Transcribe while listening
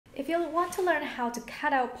If you want to learn how to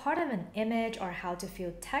cut out part of an image or how to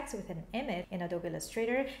fill text with an image in Adobe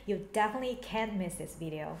Illustrator, you definitely can't miss this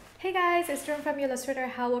video. Hey guys, it's Jordan from Illustrator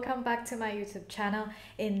How. Welcome back to my YouTube channel.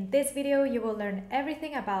 In this video, you will learn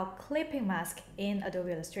everything about clipping mask in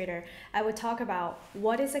Adobe Illustrator. I will talk about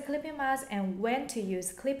what is a clipping mask and when to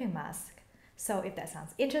use clipping mask. So if that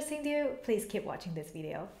sounds interesting to you, please keep watching this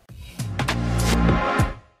video.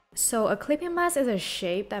 So a clipping mask is a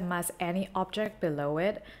shape that masks any object below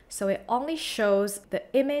it, so it only shows the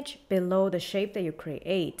image below the shape that you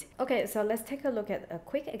create. Okay, so let's take a look at a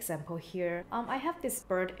quick example here. I have this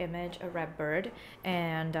bird image, a red bird,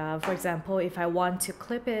 and for example, if I want to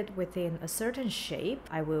clip it within a certain shape,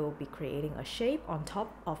 I will be creating a shape on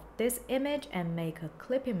top of this image and make a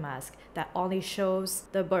clipping mask that only shows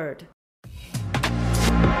the bird.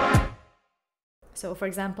 So for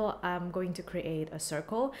example, I'm going to create a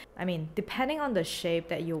circle. Depending on the shape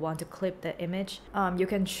that you want to clip the image, you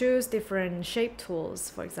can choose different shape tools.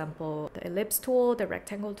 For example, the ellipse tool, the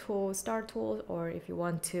rectangle tool, star tool, or if you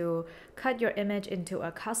want to cut your image into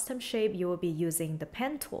a custom shape, you will be using the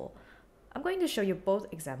pen tool. I'm going to show you both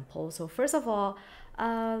examples. So first of all,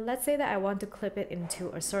 let's say that I want to clip it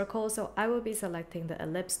into a circle. So I will be selecting the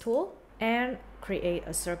ellipse tool and create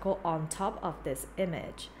a circle on top of this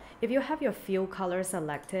image. If you have your fill color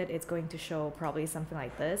selected, it's going to show probably something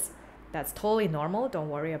like this. That's totally normal, don't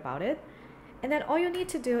worry about it. And then all you need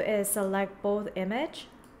to do is select both image.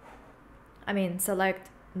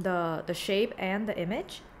 Select the shape and the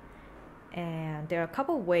image. And there are a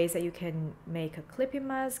couple of ways that you can make a clipping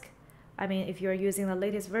mask. If you're using the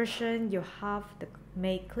latest version, you have the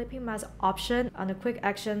make clipping mask option on the quick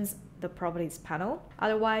actions, the properties panel.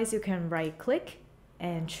 Otherwise, you can right click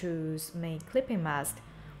and choose make clipping mask.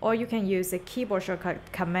 Or you can use the keyboard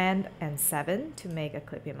shortcut Command and 7 to make a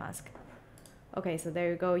clipping mask. Okay, so there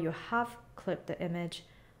you go. You have clipped the image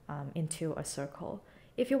into a circle.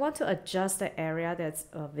 If you want to adjust the area that's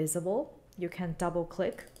visible, you can double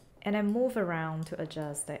click and then move around to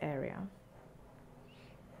adjust the area.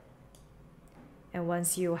 And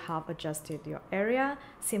once you have adjusted your area,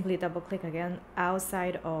 simply double click again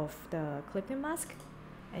outside of the clipping mask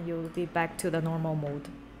and you'll be back to the normal mode.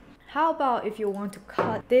 How about if you want to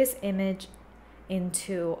cut this image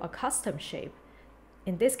into a custom shape?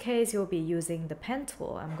 In this case, you'll be using the pen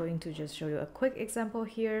tool. I'm going to just show you a quick example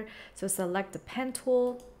here. So select the pen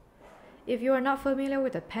tool. If you are not familiar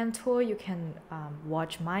with the pen tool, you can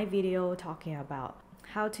watch my video talking about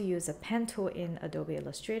how to use a pen tool in Adobe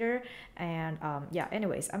Illustrator. And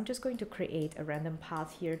anyways, I'm just going to create a random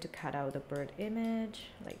path here to cut out the bird image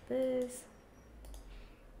like this.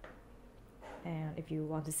 And if you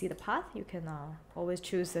want to see the path, you can always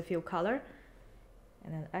choose the fill color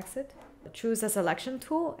and then exit. Choose the selection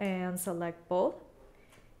tool and select both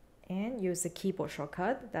and use the keyboard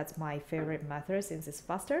shortcut. That's my favorite method since it's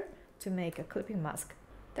faster to make a clipping mask.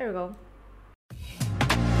 There we go.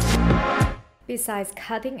 Besides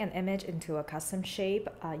cutting an image into a custom shape,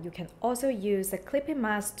 you can also use the clipping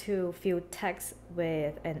mask to fill text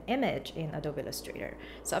with an image in Adobe Illustrator.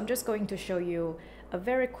 So I'm just going to show you a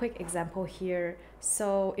very quick example here.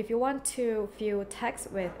 So if you want to fill text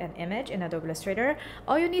with an image in Adobe Illustrator,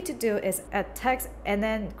 all you need to do is add text and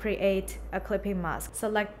then create a clipping mask.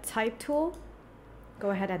 Select Type tool,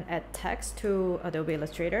 go ahead and add text to Adobe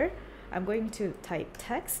Illustrator. I'm going to type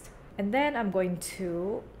text and then I'm going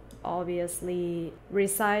to obviously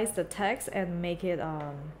resize the text and make it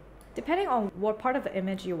depending on what part of the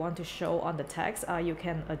image you want to show on the text, you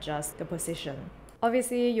can adjust the position.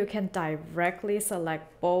 Obviously, you can directly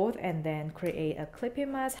select both and then create a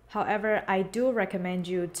clipping mask. However, I do recommend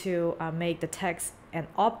you to make the text an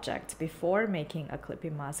object before making a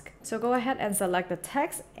clipping mask. So go ahead and select the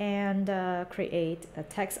text and create a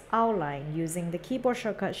text outline using the keyboard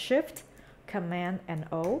shortcut Shift, Command, and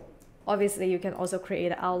O. Obviously, you can also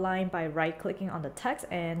create an outline by right-clicking on the text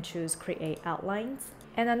and choose Create Outlines.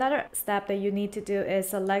 And another step that you need to do is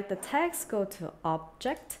select the text, go to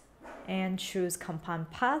Object, and choose Compound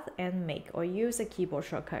Path and Make, or use the keyboard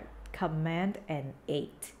shortcut Command and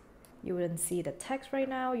 8. You wouldn't see the text right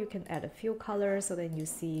now. You can add a few colors so then you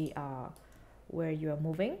see where you are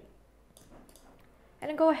moving. And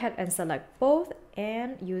then go ahead and select both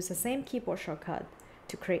and use the same keyboard shortcut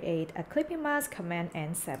to create a clipping mask, Command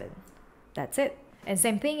and 7. That's it. And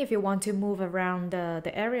same thing, if you want to move around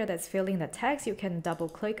the area that's filling the text, you can double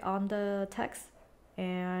click on the text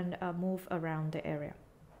and move around the area.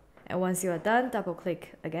 And once you are done, double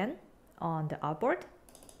click again on the artboard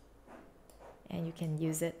and you can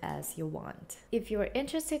use it as you want. If you are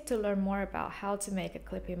interested to learn more about how to make a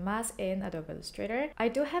clipping mask in Adobe Illustrator, I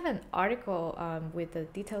do have an article with the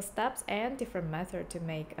detailed steps and different methods to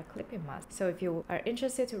make a clipping mask. So if you are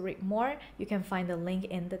interested to read more, you can find the link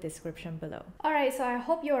in the description below. Alright, so I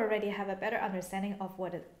hope you already have a better understanding of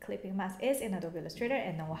what a clipping mask is in Adobe Illustrator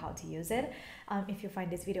and know how to use it. If you find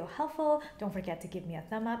this video helpful, don't forget to give me a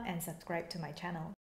thumb up and subscribe to my channel.